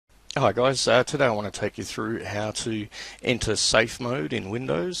Hi guys, today I want to take you through how to enter safe mode in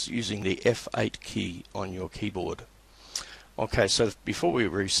Windows using the F8 key on your keyboard. Okay, so before we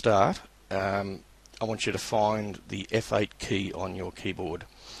restart, I want you to find the F8 key on your keyboard,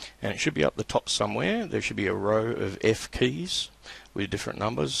 and it should be up the top somewhere. There should be a row of F keys with different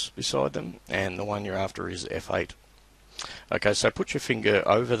numbers beside them, and the one you're after is F8. Okay, so put your finger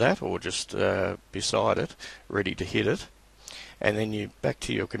over that or just beside it, ready to hit it. And then you back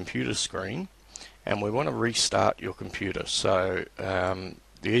to your computer screen, and we want to restart your computer. So the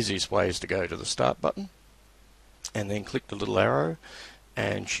easiest way is to go to the start button and then click the little arrow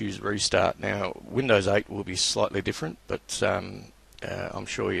and choose restart. Now Windows 8 will be slightly different, but I'm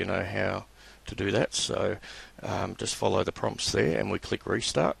sure you know how to do that, so just follow the prompts there and we click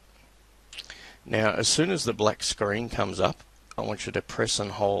restart. Now as soon as the black screen comes up, I want you to press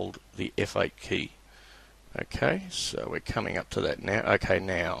and hold the F8 key. Okay, so we're coming up to that now. Okay,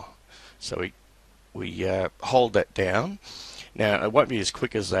 now, so we hold that down. Now it won't be as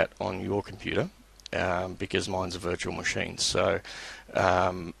quick as that on your computer because mine's a virtual machine, so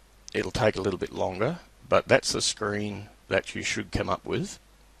it'll take a little bit longer. But that's the screen that you should come up with,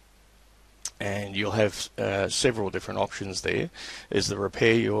 and you'll have several different options there. There's the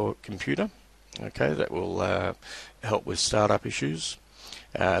repair your computer. Okay, that will help with startup issues.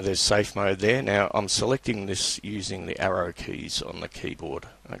 There's safe mode there. Now I'm selecting this using the arrow keys on the keyboard.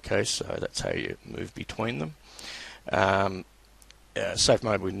 Okay, so that's how you move between them. Safe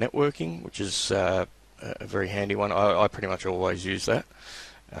mode with networking, which is a very handy one. I pretty much always use that,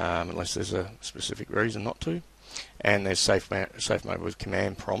 unless there's a specific reason not to. And there's safe mode with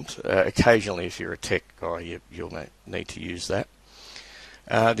command prompt. Occasionally, if you're a tech guy, you'll need to use that.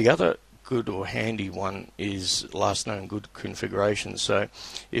 The other good or handy one is last known good configuration. So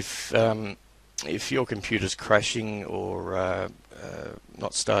if your computer's crashing or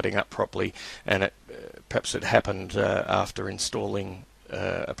not starting up properly, and perhaps it happened after installing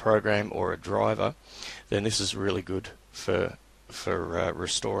a program or a driver, then this is really good for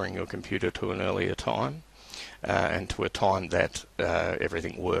restoring your computer to an earlier time and to a time that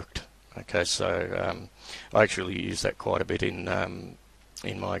everything worked. Okay, so I actually use that quite a bit in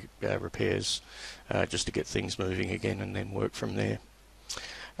my repairs, just to get things moving again and then work from there.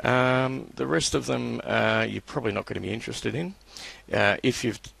 The rest of them you're probably not going to be interested in. If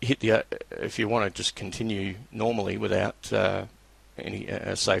you've hit if you want to just continue normally without any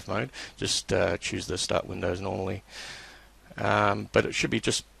safe mode, just choose the start Windows normally. But it should be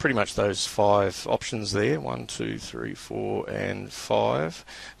just pretty much those 5 options there, 1, 2, 3, 4, and 5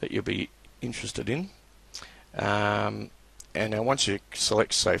 that you'll be interested in. And now once you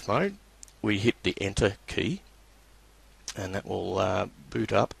select safe mode, we hit the enter key, and that will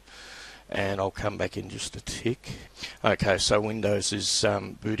boot up, and I'll come back in just a tick. Okay, so Windows is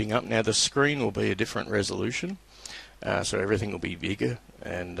booting up. Now the screen will be a different resolution, so everything will be bigger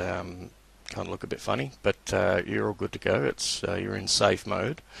and kind of look a bit funny, but you're all good to go. It's you're in safe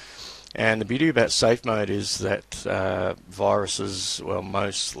mode. And the beauty about safe mode is that viruses, well,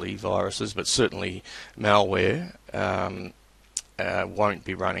 mostly viruses, but certainly malware, won't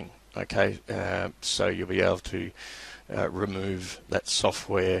be running. Okay, so you'll be able to remove that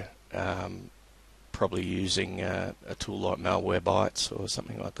software, probably using a tool like Malwarebytes or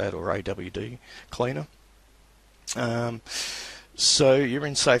something like that, or AWD Cleaner. So you're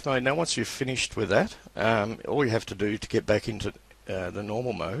in safe mode. Now once you've finished with that, all you have to do to get back into the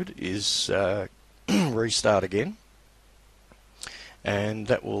normal mode is restart again, and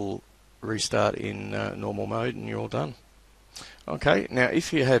that will restart in normal mode, and you're all done. Okay, now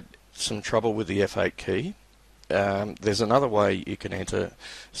if you had some trouble with the F8 key, there's another way you can enter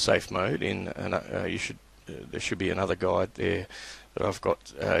safe mode. There should be another guide there that I've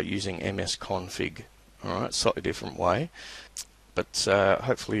got using msconfig. Alright, slightly different way, but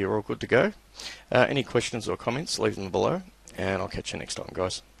hopefully you're all good to go. Any questions or comments, leave them below, and I'll catch you next time,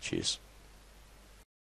 guys. Cheers.